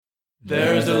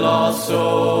There's a lost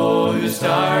soul who's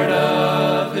tired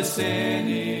of his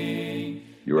sinning.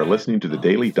 You are listening to the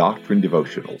Daily Doctrine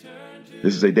Devotional.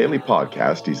 This is a daily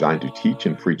podcast designed to teach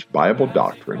and preach Bible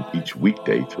doctrine each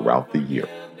weekday throughout the year.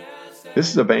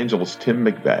 This is Evangelist Tim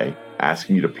McVeigh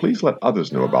asking you to please let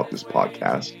others know about this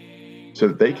podcast so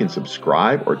that they can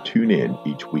subscribe or tune in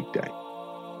each weekday.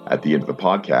 At the end of the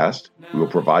podcast, we will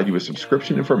provide you with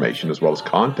subscription information as well as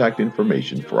contact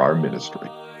information for our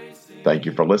ministry. Thank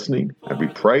you for listening, and we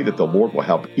pray that the Lord will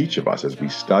help each of us as we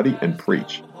study and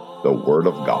preach the Word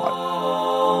of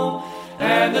God.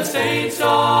 And the saints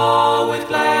all with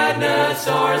gladness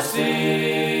are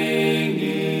singing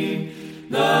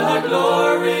the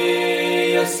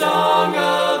glorious song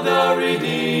of the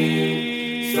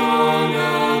redeemed, song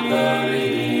of the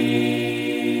redeemed.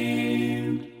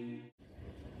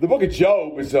 The book of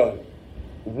Job is a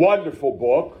wonderful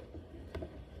book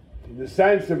in the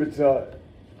sense of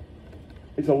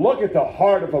it's a look at the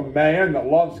heart of a man that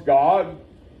loves God,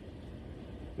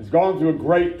 has gone through a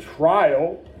great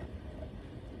trial,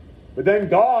 but then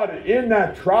God in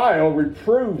that trial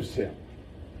reproves him.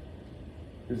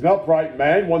 He's an upright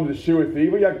man, one that escheweth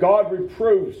evil, yet God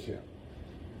reproves him.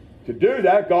 To do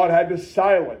that, God had to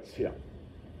silence him.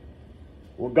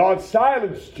 When God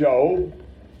silenced Job,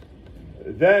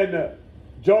 then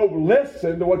Job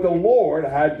listened to what the Lord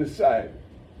had to say.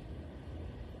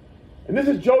 And this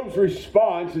is Job's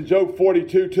response in Job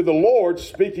 42 to the Lord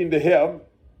speaking to him.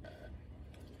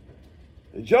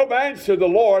 And Job answered the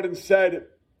Lord and said,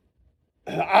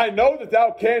 I know that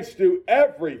thou canst do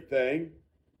everything,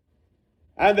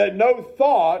 and that no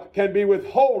thought can be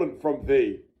withholden from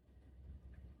thee.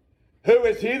 Who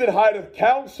is he that hideth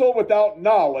counsel without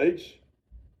knowledge?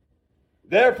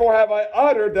 Therefore have I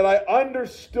uttered that I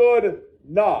understood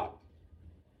not.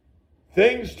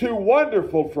 Things too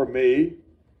wonderful for me,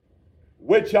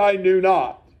 which I knew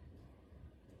not.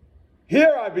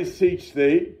 Hear, I beseech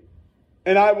thee,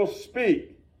 and I will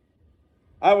speak.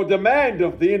 I will demand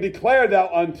of thee, and declare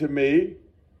thou unto me.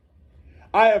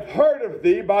 I have heard of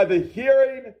thee by the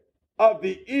hearing of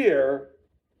the ear,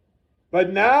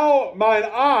 but now mine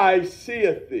eye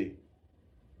seeth thee.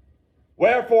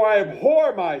 Wherefore I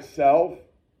abhor myself,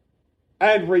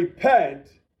 and repent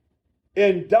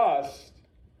in dust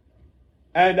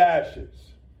and ashes.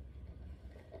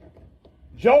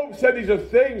 Job said these are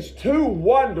things too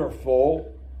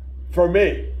wonderful for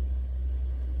me.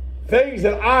 Things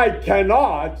that I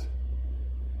cannot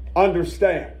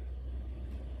understand.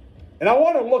 And I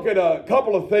want to look at a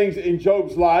couple of things in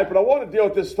Job's life, but I want to deal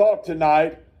with this thought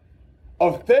tonight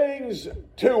of things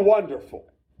too wonderful.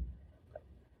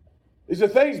 These are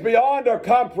things beyond our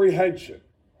comprehension.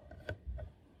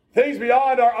 Things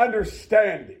beyond our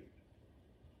understanding.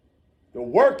 The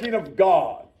working of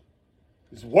God.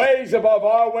 His ways above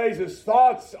our ways, his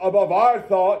thoughts above our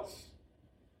thoughts.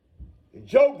 And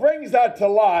Job brings that to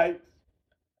light.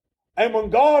 And when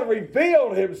God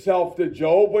revealed himself to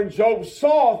Job, when Job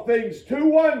saw things too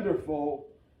wonderful,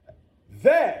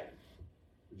 then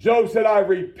Job said, I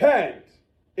repent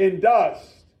in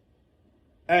dust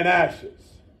and ashes.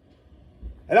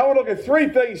 And I want to look at three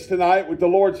things tonight with the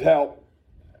Lord's help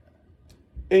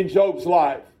in Job's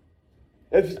life.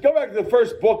 Let's go back to the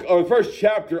first book, or the first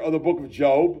chapter of the book of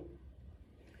Job,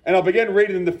 and I'll begin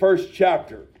reading in the first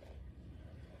chapter.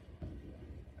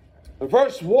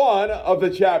 Verse 1 of the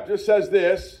chapter says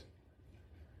this: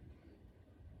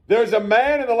 There's a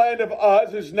man in the land of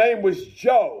Uz whose name was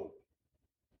Job,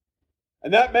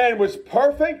 and that man was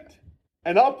perfect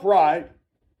and upright,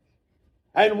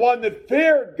 and one that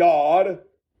feared God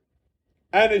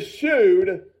and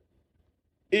eschewed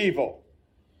evil.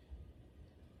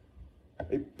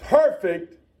 A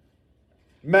perfect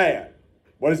man.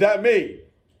 What does that mean?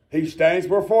 He stands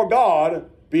before God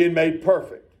being made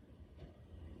perfect.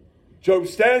 Job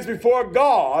stands before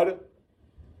God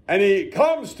and he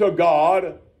comes to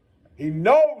God. He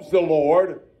knows the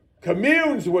Lord,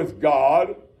 communes with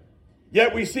God.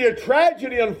 Yet we see a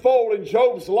tragedy unfold in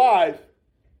Job's life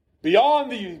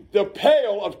beyond the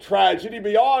pale of tragedy,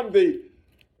 beyond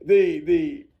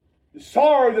the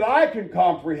sorrow that I can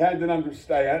comprehend and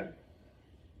understand.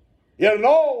 Yet in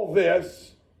all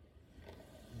this,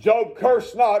 Job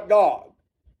cursed not God.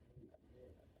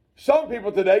 Some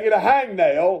people today get a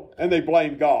hangnail and they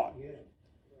blame God.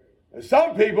 And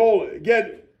some people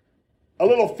get a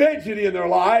little fidgety in their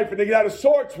life and they get out of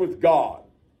sorts with God.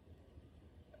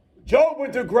 Job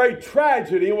went through great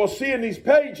tragedy, and we'll see in these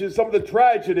pages some of the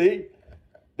tragedy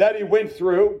that he went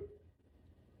through.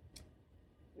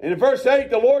 And in verse 8,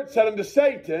 the Lord said unto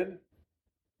Satan,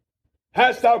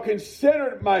 Hast thou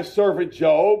considered my servant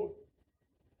Job,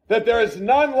 that there is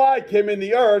none like him in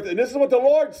the earth. And this is what the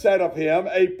Lord said of him,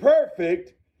 a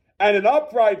perfect and an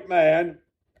upright man,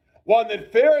 one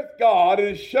that feareth God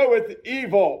and showeth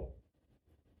evil.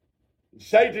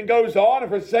 Satan goes on, and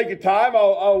for the sake of time,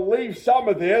 I'll leave some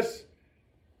of this,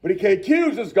 but he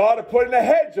accuses God of putting a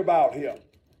hedge about him,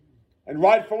 and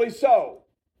rightfully so.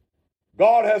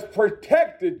 God has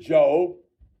protected Job.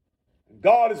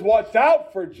 God has watched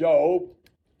out for Job.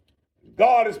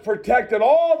 God has protected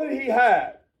all that he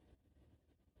had.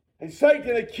 And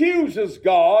Satan accuses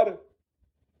God.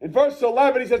 In verse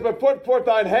 11, he says, "But put forth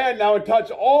thine hand now and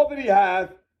touch all that he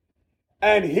hath,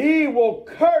 and he will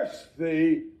curse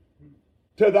thee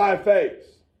to thy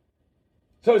face."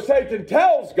 So Satan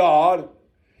tells God,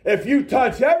 if you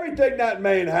touch everything that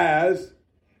man has,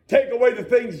 take away the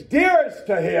things dearest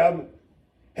to him,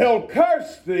 he'll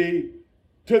curse thee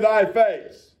to thy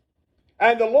face.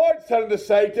 And the Lord said unto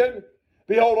Satan,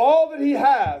 "Behold, all that he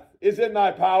hath is in thy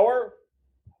power.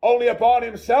 Only upon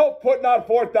himself put not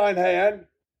forth thine hand."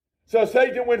 So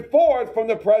Satan went forth from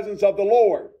the presence of the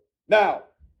Lord. Now,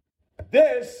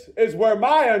 this is where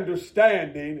my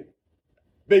understanding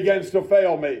begins to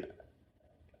fail me.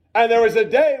 And there was a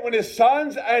day when his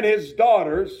sons and his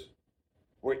daughters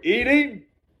were eating,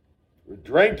 were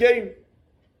drinking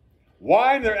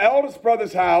wine in their eldest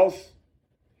brother's house.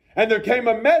 And there came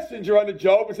a messenger unto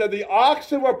Job and said, the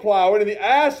oxen were plowing and the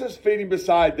asses feeding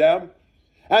beside them.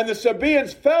 And the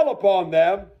Sabaeans fell upon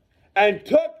them and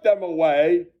took them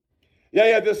away.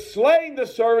 Yea, had slain the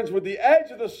servants with the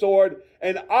edge of the sword,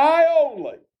 and I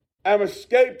only am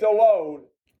escaped alone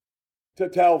to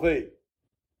tell thee.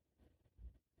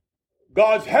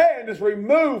 God's hand is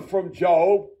removed from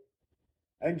Job,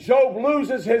 and Job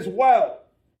loses his wealth.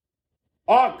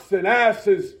 Oxen,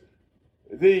 asses,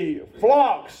 the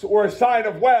flocks were a sign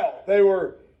of wealth. They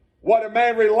were what a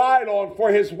man relied on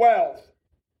for his wealth.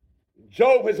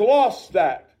 Job has lost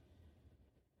that.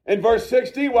 In verse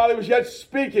 60, while he was yet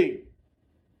speaking,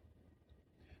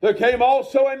 there came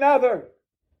also another,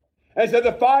 and said,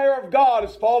 the fire of God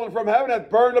is fallen from heaven, hath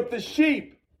burned up the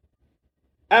sheep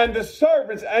and the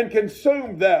servants, and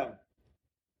consumed them.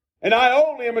 And I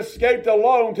only am escaped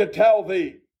alone to tell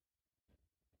thee.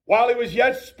 While he was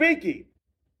yet speaking,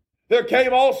 there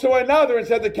came also another, and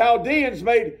said, the Chaldeans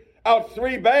made out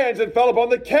 3 bands, and fell upon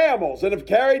the camels, and have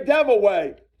carried them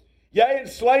away. Yea, and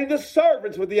slain the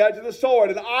servants with the edge of the sword.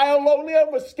 And I only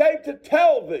am escaped to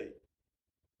tell thee.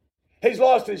 He's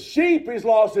lost his sheep, he's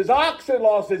lost his oxen,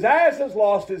 lost his asses,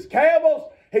 lost his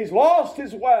camels, he's lost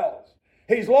his wealth.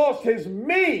 He's lost his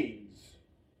means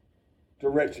to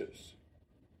riches.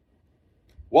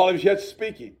 While he was yet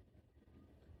speaking,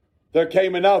 there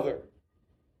came another,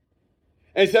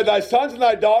 and said, thy sons and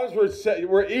thy daughters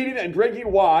were eating and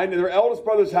drinking wine in their eldest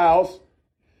brother's house.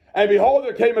 And behold,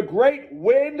 there came a great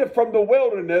wind from the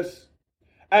wilderness,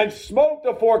 and smote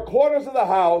the 4 corners of the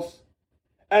house,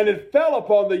 and it fell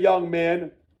upon the young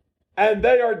men, and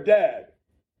they are dead.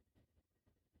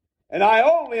 And I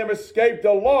only am escaped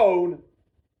alone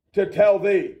to tell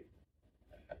thee.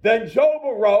 Then Job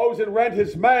arose and rent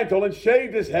his mantle, and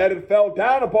shaved his head, and fell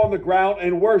down upon the ground,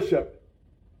 and worshipped,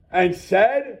 and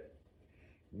said,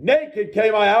 naked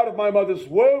came I out of my mother's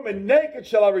womb, and naked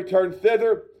shall I return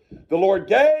thither. The Lord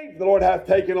gave, the Lord hath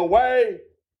taken away.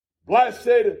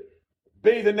 Blessed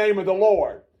be the name of the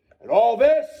Lord. And all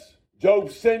this,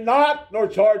 Job sinned not, nor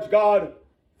charged God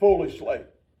foolishly.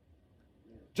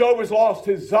 Job has lost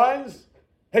his sons.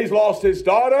 He's lost his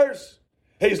daughters.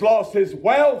 He's lost his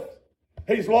wealth.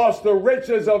 He's lost the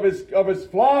riches of his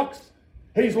flocks.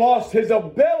 He's lost his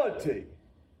ability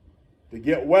to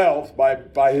get wealth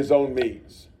by his own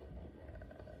means.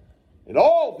 In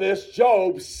all this,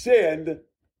 Job sinned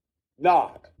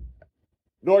not,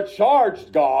 nor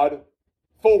charged God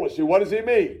foolishly. What does he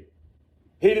mean?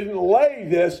 He didn't lay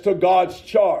this to God's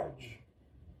charge.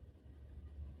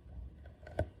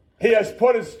 He has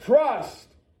put his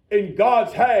trust in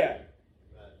God's hand.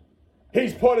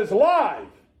 He's put his life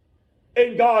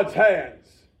in God's hands.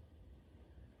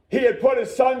 He had put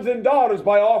his sons and daughters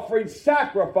by offering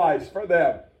sacrifice for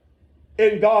them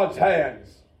in God's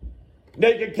hands.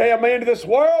 Naked came into this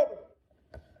world.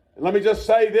 And let me just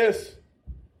say this.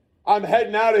 I'm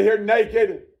heading out of here naked.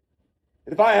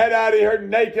 And if I head out of here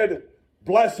naked,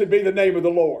 blessed be the name of the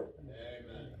Lord.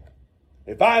 Amen.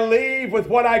 If I leave with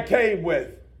what I came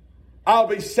with, I'll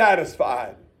be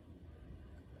satisfied.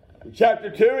 In chapter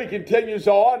 2, he continues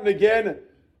on. And again,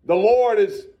 the Lord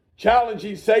is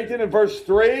challenging Satan in verse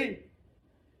 3.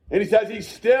 And he says, he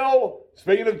still,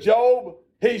 speaking of Job,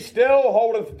 he still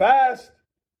holdeth fast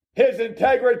his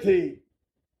integrity.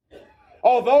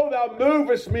 Although thou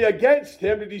movest me against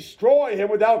him to destroy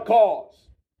him without cause.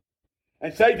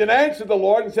 And Satan answered the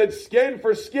Lord and said, skin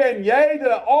for skin, yea,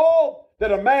 that all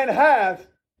that a man hath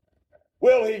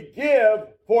will he give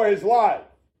for his life.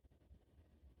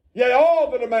 Yea, all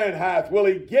that a man hath will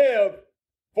he give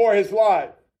for his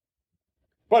life.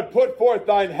 But put forth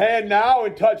thine hand now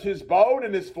and touch his bone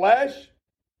and his flesh,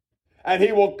 and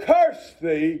he will curse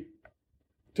thee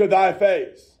to thy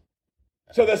face.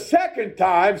 So the second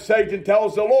time, Satan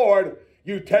tells the Lord,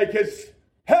 you take his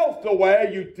health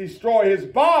away, you destroy his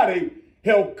body,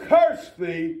 he'll curse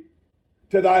thee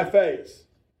to thy face.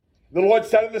 The Lord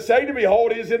said unto Satan,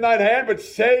 behold, he is in thine hand, but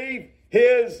save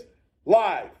his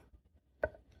life.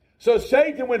 So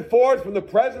Satan went forth from the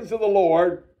presence of the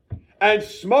Lord and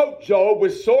smote Job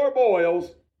with sore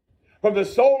boils from the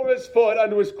sole of his foot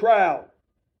unto his crown.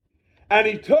 And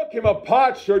he took him a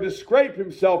potsherd to scrape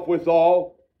himself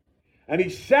withal, and he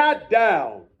sat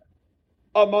down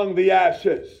among the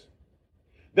ashes.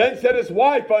 Then said his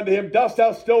wife unto him, dost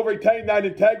thou still retain thine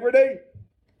integrity?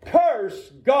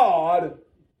 Curse God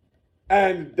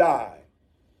and die.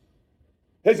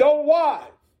 His own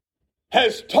wife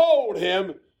has told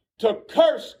him to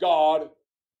curse God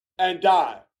and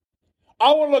die.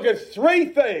 I want to look at three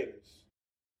things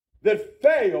that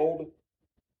failed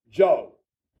Job.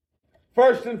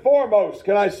 First and foremost,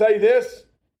 can I say this?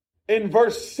 In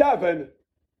verse 7,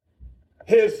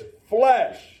 his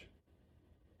flesh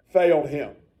failed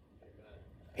him.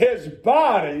 His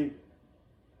body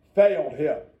failed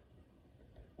him.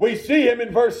 We see him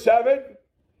in verse 7.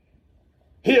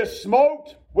 He is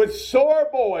smote with sore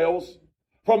boils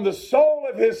from the sole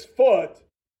of his foot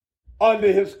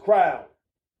unto his crown.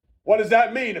 What does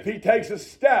that mean? If he takes a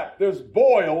step, there's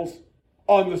boils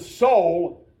on the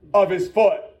sole of his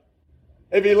foot.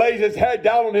 If he lays his head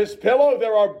down on his pillow,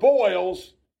 there are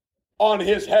boils on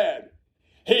his head.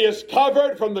 He is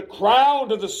covered from the crown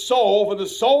to the sole, from the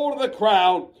sole to the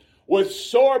crown, with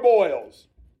sore boils.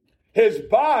 His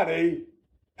body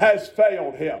has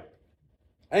failed him.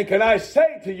 And can I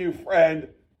say to you, friend,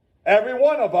 every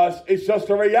one of us is just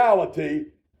a reality.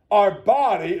 Our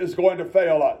body is going to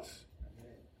fail us.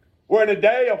 We're in a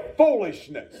day of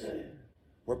foolishness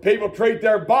where people treat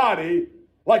their body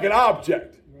like an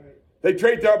object. They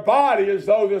treat their body as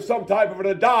though there's some type of an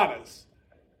Adonis.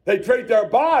 They treat their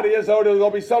body as though there'll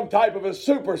be some type of a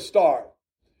superstar.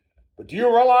 But do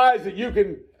you realize that you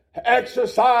can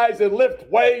exercise and lift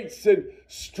weights and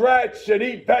stretch and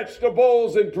eat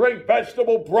vegetables and drink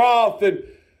vegetable broth and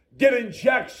get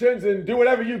injections and do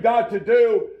whatever you got to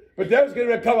do, but there's going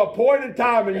to come a point in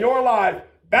time in your life,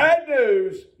 bad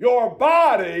news, your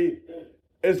body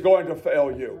is going to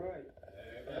fail you.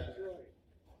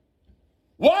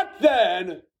 What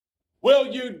then will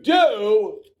you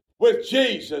do with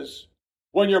Jesus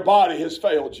when your body has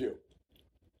failed you?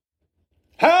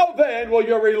 How then will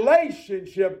your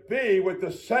relationship be with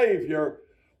the Savior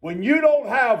when you don't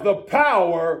have the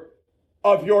power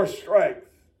of your strength?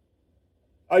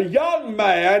 A young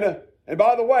man, and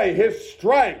by the way, his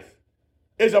strength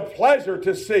is a pleasure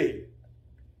to see.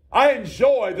 I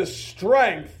enjoy the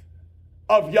strength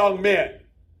of young men.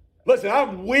 Listen,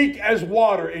 I'm weak as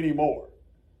water anymore.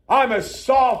 I'm as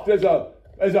soft as a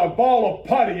ball of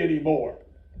putty anymore.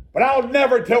 But I'll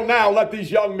never till now let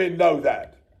these young men know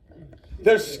that.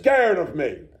 They're scared of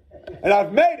me. And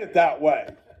I've made it that way.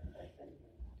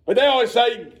 But they always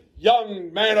say,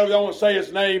 young man, I don't want to say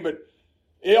his name, but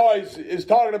he always is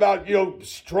talking about,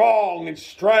 strong and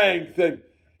strength. And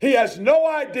he has no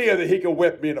idea that he can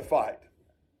whip me in a fight.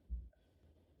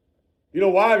 You know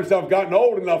why? Because I've gotten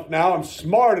old enough now, I'm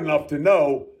smart enough to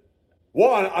know,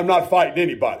 one, I'm not fighting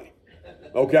anybody.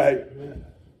 Okay?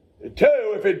 And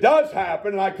two, if it does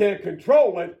happen and I can't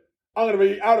control it, I'm going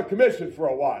to be out of commission for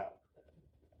a while.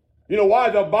 You know why?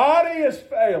 The body is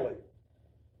failing.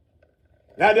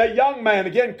 Now that young man,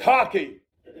 again, cocky.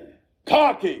 A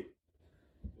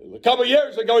couple of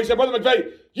years ago, he said, Brother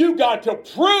McVeigh, you got to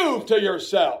prove to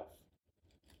yourself.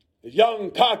 The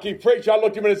young, cocky preacher, I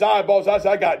looked him in his eyeballs, I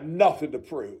said, I got nothing to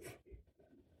prove.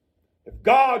 If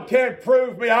God can't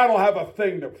prove me, I don't have a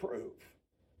thing to prove.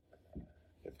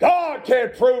 If God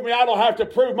can't prove me, I don't have to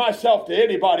prove myself to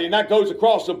anybody, and that goes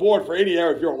across the board for any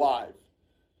area of your life.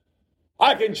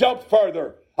 I can jump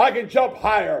further. I can jump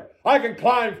higher. I can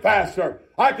climb faster.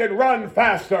 I can run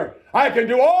faster. I can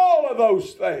do all of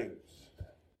those things.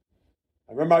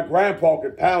 I remember my grandpa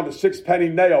could pound a 6-penny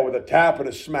nail with a tap and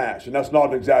a smash, and that's not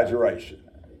an exaggeration.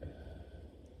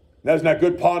 That's not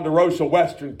good Ponderosa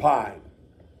Western pine.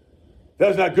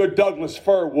 That's not good Douglas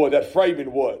fir wood, that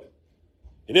framing wood.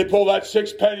 And he'd pull that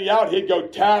 6-penny out, he'd go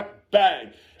tap,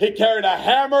 bang. He carried a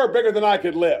hammer bigger than I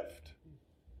could lift.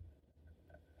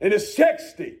 In his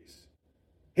 60s,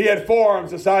 he had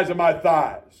forearms the size of my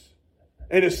thighs.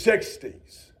 in his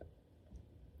 60s.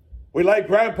 We laid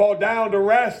Grandpa down to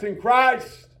rest in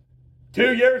Christ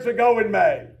 2 years ago in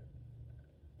May.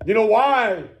 You know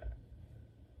why?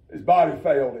 His body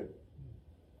failed him.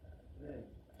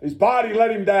 His body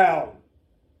let him down.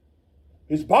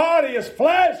 His body, his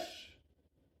flesh,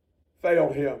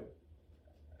 failed him.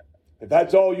 If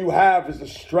that's all you have is the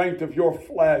strength of your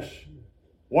flesh,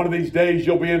 one of these days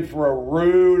you'll be in for a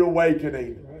rude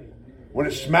awakening when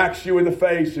it smacks you in the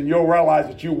face and you'll realize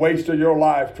that you wasted your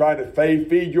life trying to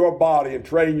feed your body and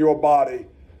train your body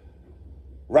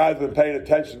rather than paying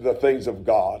attention to the things of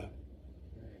God.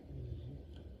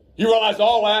 You realize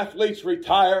all athletes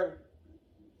retire.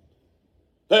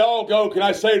 They all go, can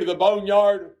I say, to the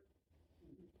boneyard?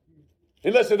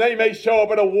 And listen, they may show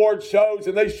up at award shows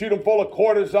and they shoot them full of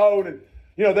cortisone and,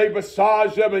 they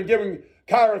massage them and give them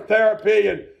chirotherapy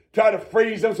and try to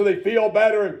freeze them so they feel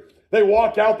better. And they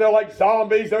walk out there like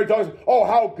zombies. They're talking,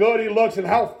 how good he looks and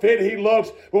how fit he looks.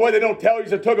 But what they don't tell you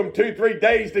is it took them 2-3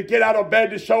 days to get out of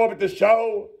bed to show up at the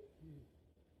show.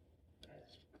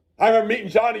 I remember meeting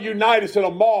Johnny Unitas in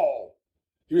a mall.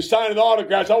 He was signing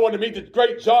autographs. I wanted to meet the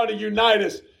great Johnny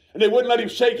Unitas. And they wouldn't let him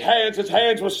shake hands. His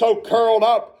hands were so curled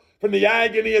up from the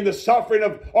agony and the suffering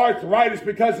of arthritis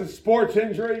because of sports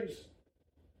injuries.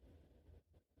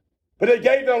 But they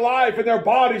gave their life and their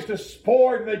bodies to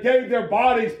sport, and they gave their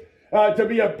bodies to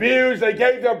be abused. They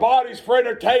gave their bodies for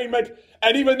entertainment,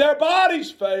 and even their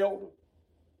bodies failed.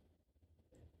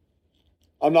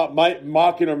 I'm not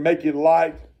mocking or making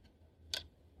light,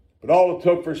 but all it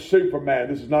took for Superman,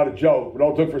 this is not a joke, but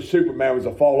all it took for Superman was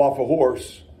to fall off a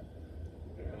horse,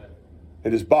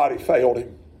 and his body failed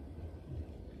him.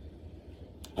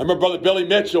 I remember Brother Billy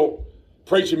Mitchell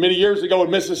preaching many years ago in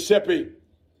Mississippi.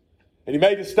 And he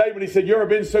made a statement. He said, you ever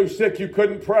been so sick you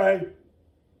couldn't pray?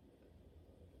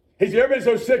 He said, you ever been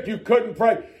so sick you couldn't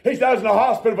pray? He said, I was in the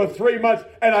hospital for 3 months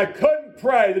and I couldn't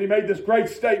pray. Then he made this great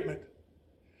statement.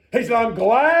 He said, I'm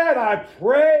glad I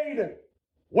prayed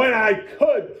when I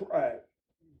could pray.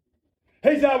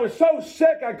 He said, I was so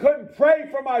sick I couldn't pray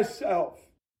for myself.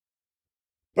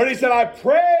 But he said, I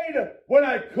prayed when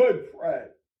I could pray.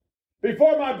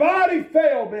 Before my body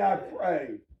failed me, I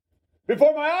prayed.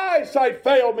 Before my eyesight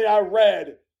failed me, I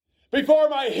read. Before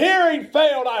my hearing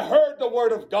failed, I heard the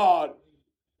word of God.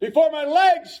 Before my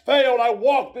legs failed, I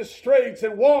walked the streets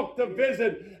and walked to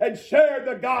visit and shared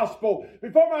the gospel.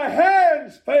 Before my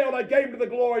hands failed, I gave to the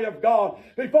glory of God.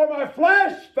 Before my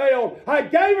flesh failed, I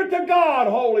gave it to God,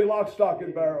 holy lock, stock,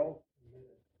 and barrel.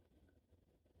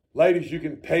 Ladies, you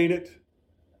can paint it.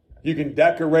 You can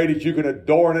decorate it. You can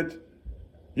adorn it.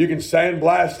 You can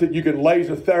sandblast it, you can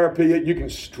laser therapy it, you can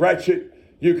stretch it,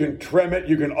 you can trim it,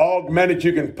 you can augment it,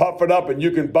 you can puff it up, and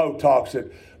you can Botox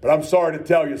it. But I'm sorry to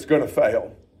tell you, it's going to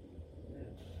fail.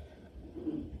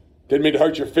 Didn't mean to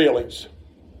hurt your feelings.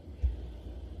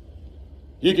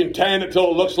 You can tan it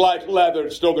till it looks like leather,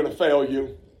 it's still going to fail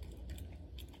you.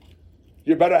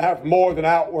 You better have more than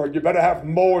outward. You better have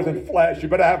more than flesh. You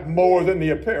better have more than the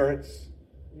appearance.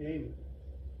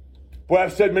 Boy,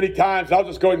 I've said many times, I'll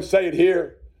just go ahead and say it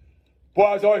here. Boy,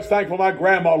 I was always thankful my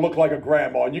grandma looked like a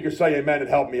grandma, and you can say amen and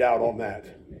help me out on that.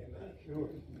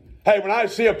 Hey, when I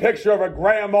see a picture of a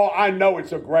grandma, I know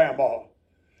it's a grandma.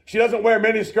 She doesn't wear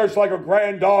miniskirts like her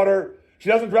granddaughter. She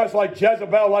doesn't dress like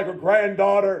Jezebel like her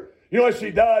granddaughter. You know what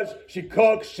she does? She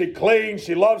cooks, she cleans,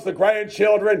 she loves the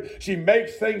grandchildren, she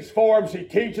makes things for them, she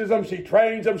teaches them, she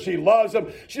trains them, she loves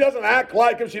them. She doesn't act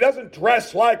like them, she doesn't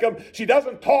dress like them, she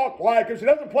doesn't talk like them, she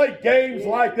doesn't play games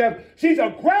like them. She's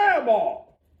a grandma.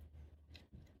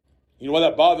 You know why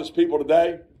that bothers people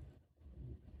today?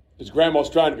 Because grandma's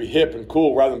trying to be hip and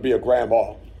cool rather than be a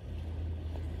grandma.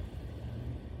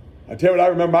 I tell you what I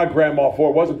remember my grandma for.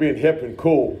 It wasn't being hip and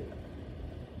cool.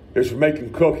 It was for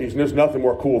making cookies, and there's nothing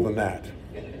more cool than that.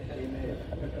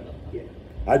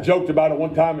 I joked about it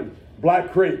one time in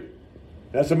Black Creek.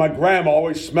 And I said my grandma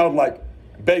always smelled like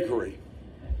bakery.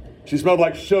 She smelled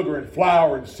like sugar and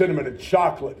flour and cinnamon and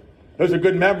chocolate. Those are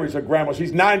good memories of grandma.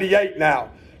 She's 98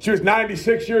 now. She was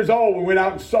 96 years old when we went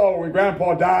out and saw her when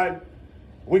Grandpa died.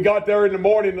 We got there in the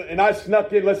morning, and I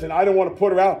snuck in. Listen, I don't want to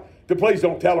put her out. Please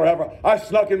don't tell her ever. I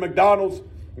snuck in McDonald's,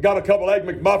 got a couple Egg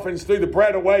McMuffins, threw the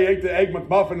bread away, ate the Egg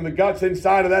McMuffin and the guts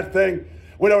inside of that thing,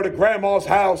 went over to Grandma's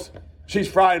house. She's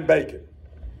frying bacon,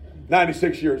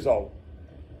 96 years old.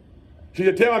 She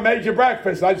said, Tim, I made you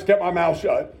breakfast. I just kept my mouth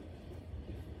shut.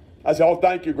 I said, oh,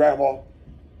 thank you, Grandma.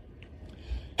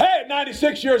 Hey, at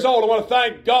 96 years old, I want to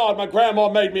thank God my grandma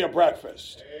made me a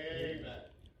breakfast. Amen.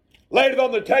 Laid it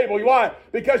on the table. Why?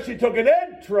 Because she took an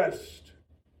interest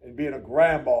in being a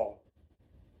grandma,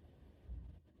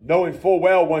 knowing full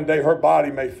well one day her body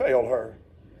may fail her.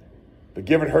 but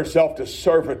given herself to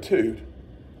servitude.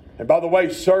 And by the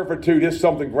way, servitude is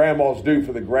something grandmas do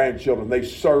for the grandchildren. They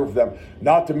serve them,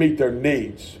 not to meet their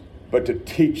needs, but to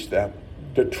teach them,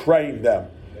 to train them,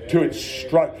 to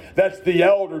instruct. That's the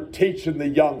elder teaching the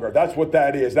younger. That's what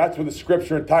that is. That's what the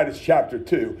scripture in Titus chapter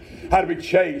 2. How to be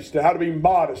chaste, and how to be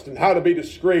modest, and how to be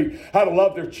discreet, how to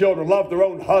love their children, love their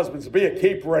own husbands, be a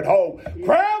keeper at home.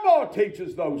 Grandma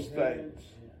teaches those things.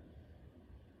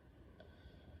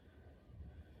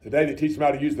 Today they teach them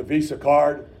how to use the Visa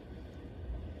card.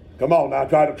 Come on now,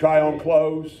 try on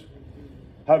clothes,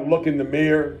 how to look in the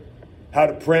mirror, how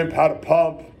to primp, how to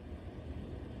pump.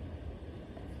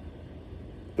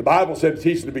 The Bible said to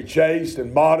teach them to be chaste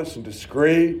and modest and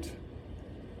discreet.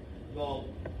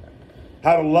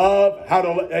 How to love,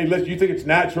 hey, listen, you think it's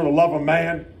natural to love a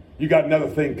man? You got another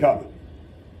thing coming.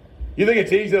 You think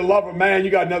it's easy to love a man?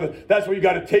 You got another. That's where you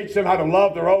got to teach them how to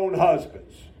love their own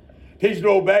husbands. Teach them to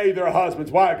obey their husbands.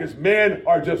 Why? Because men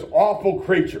are just awful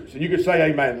creatures. And you can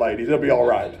say amen, ladies. It'll be all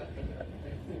right.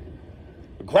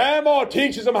 Grandma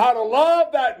teaches them how to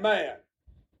love that man.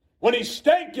 When he's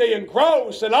stinky and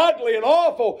gross and ugly and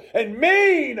awful and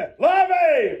mean, love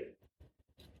him.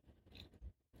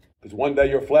 Because one day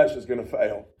your flesh is going to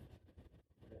fail.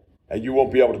 And you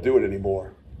won't be able to do it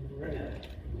anymore.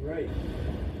 Right.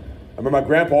 I remember my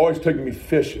grandpa always took me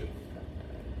fishing.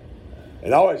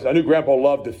 And I knew Grandpa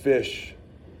loved to fish.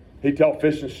 He'd tell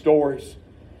fishing stories.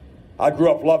 I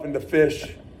grew up loving to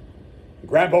fish.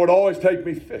 Grandpa would always take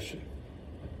me fishing.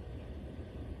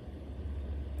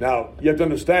 Now, you have to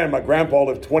understand, my grandpa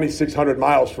lived 2,600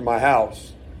 miles from my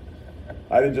house.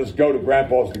 I didn't just go to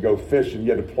Grandpa's to go fishing.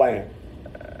 You had to plan.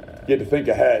 You had to think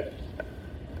ahead.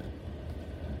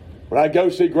 When I'd go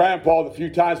see Grandpa, the few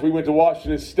times we went to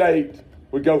Washington State,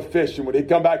 we'd go fishing. When he'd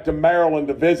come back to Maryland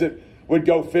to visit, we'd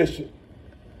go fishing.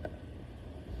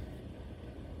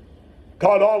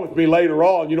 Caught on with me later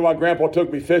on. You know why Grandpa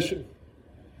took me fishing?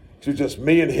 It was just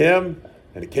me and him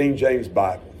and the King James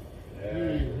Bible.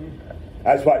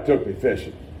 That's why he took me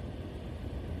fishing.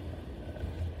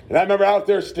 And I remember out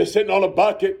there sitting on a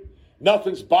bucket,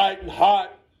 nothing's biting,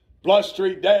 hot,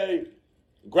 blustery day.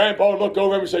 Grandpa would look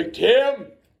over him and say, "Tim,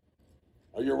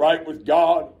 are you right with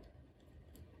God?"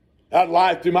 I'd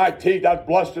lie through my teeth. I'd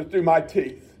bluster through my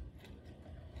teeth.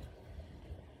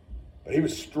 But he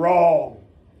was strong.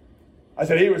 I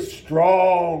said, he was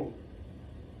strong.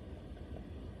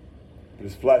 But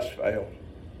his flesh failed.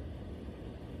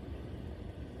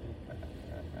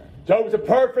 Job was a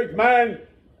perfect man,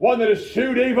 one that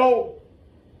eschewed evil.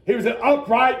 He was an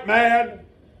upright man.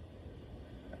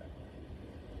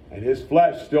 And his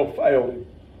flesh still failed him.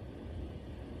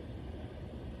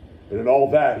 But in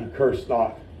all that, he cursed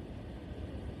not.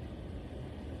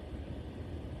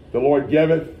 The Lord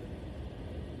giveth,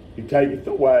 he taketh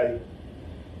away.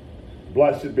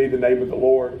 Blessed be the name of the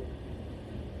Lord.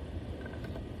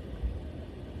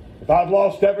 If I've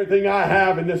lost everything I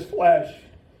have in this flesh,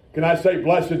 can I say,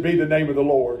 blessed be the name of the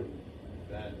Lord?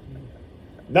 Amen.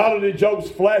 Not only did Job's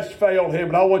flesh fail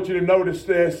him, but I want you to notice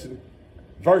this. In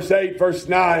verse 8, verse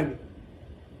 9,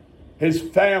 his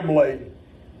family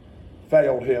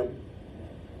failed him.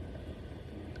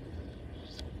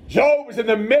 Job was in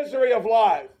the misery of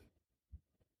life.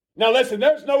 Now listen,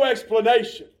 there's no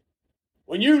explanation.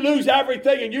 When you lose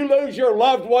everything and you lose your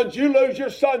loved ones, you lose your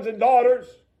sons and daughters,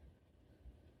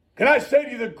 can I say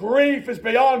to you, the grief is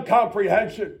beyond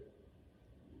comprehension.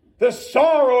 The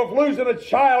sorrow of losing a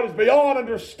child is beyond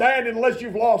understanding unless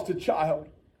you've lost a child.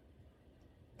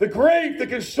 The grief that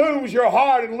consumes your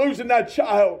heart in losing that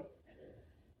child.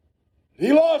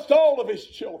 He lost all of his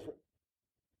children.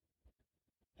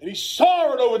 And he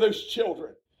sorrowed over those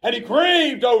children. And he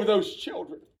grieved over those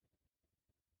children.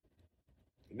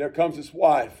 And there comes his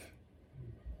wife.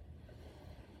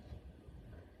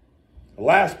 The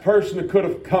last person that could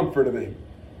have comforted him.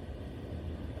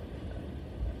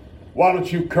 Why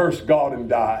don't you curse God and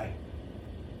die?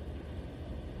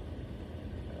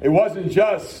 It wasn't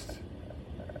just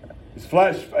his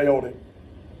flesh failed him,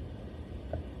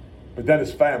 but then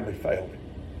his family failed him.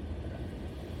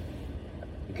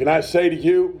 And can I say to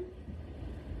you,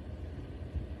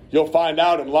 you'll find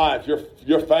out in life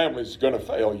your family's going to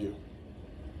fail you.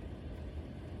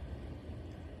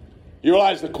 You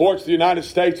realize the courts of the United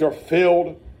States are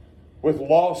filled with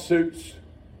lawsuits.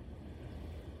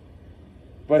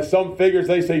 By some figures,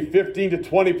 they say 15 to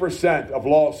 20% of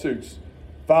lawsuits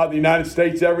filed in the United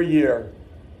States every year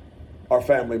are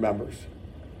family members.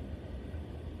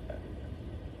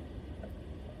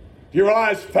 Do you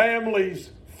realize families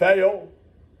fail?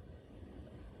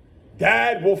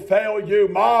 Dad will fail you.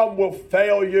 Mom will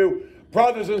fail you.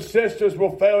 Brothers and sisters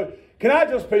will fail you. Can I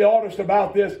just be honest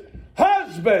about this?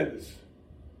 Husbands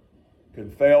can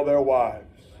fail their wives.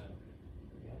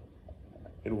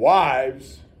 And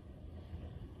wives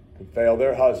can fail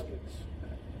their husbands.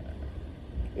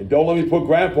 And don't let me put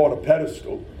Grandpa on a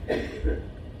pedestal.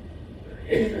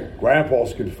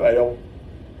 Grandpas can fail.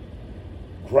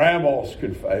 Grandmas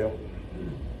can fail.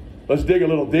 Let's dig a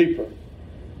little deeper.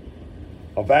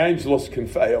 Evangelists can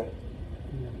fail.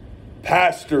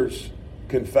 Pastors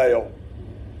can fail.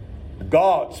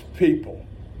 God's people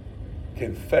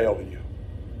can fail you.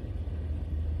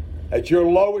 At your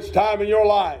lowest time in your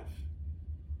life,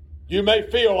 you may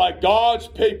feel like God's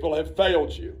people have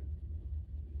failed you.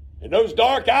 In those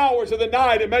dark hours of the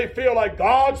night, it may feel like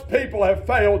God's people have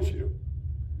failed you.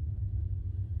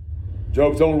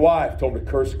 Job's own wife told him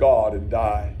to curse God and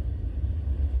die.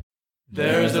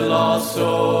 There's a lost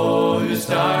soul who's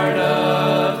tired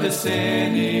of his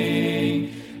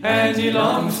sinning, and he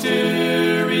longs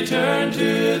to return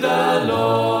to the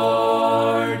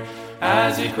Lord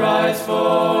as he cries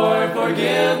for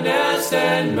forgiveness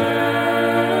and mercy.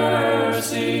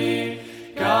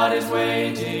 God is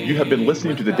waiting. You have been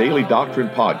listening to the Daily Doctrine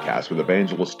Podcast with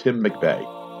evangelist Tim McVeigh.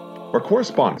 For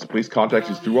correspondence, please contact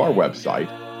us through our website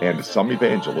and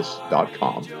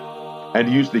someevangelists.com,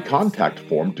 and use the contact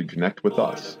form to connect with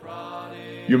us.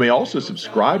 You may also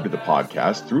subscribe to the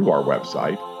podcast through our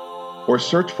website, or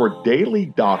search for Daily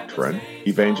Doctrine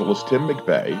Evangelist Tim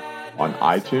McVeigh on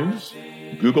iTunes,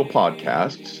 Google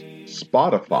Podcasts,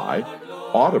 Spotify,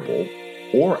 Audible,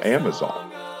 or Amazon.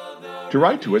 To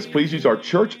write to us, please use our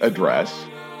church address,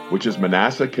 which is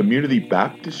Manasseh Community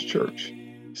Baptist Church,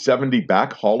 70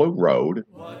 Back Hollow Road,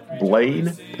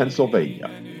 Blaine, Pennsylvania,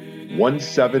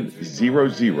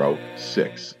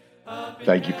 17006.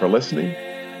 Thank you for listening,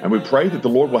 and we pray that the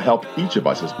Lord will help each of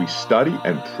us as we study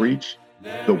and preach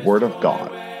the Word of God.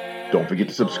 Don't forget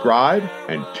to subscribe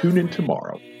and tune in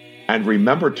tomorrow. And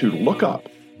remember to look up,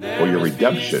 for your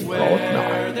redemption draweth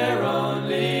nigh. There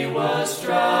only was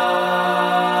strife.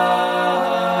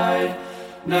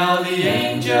 Now the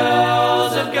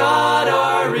angels of God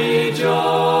are rejoicing,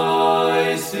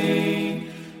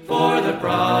 for the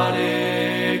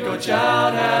prodigal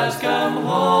child has come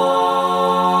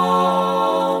home,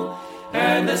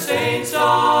 and the saints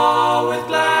all with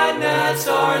gladness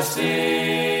are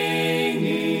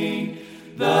singing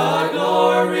the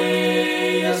glory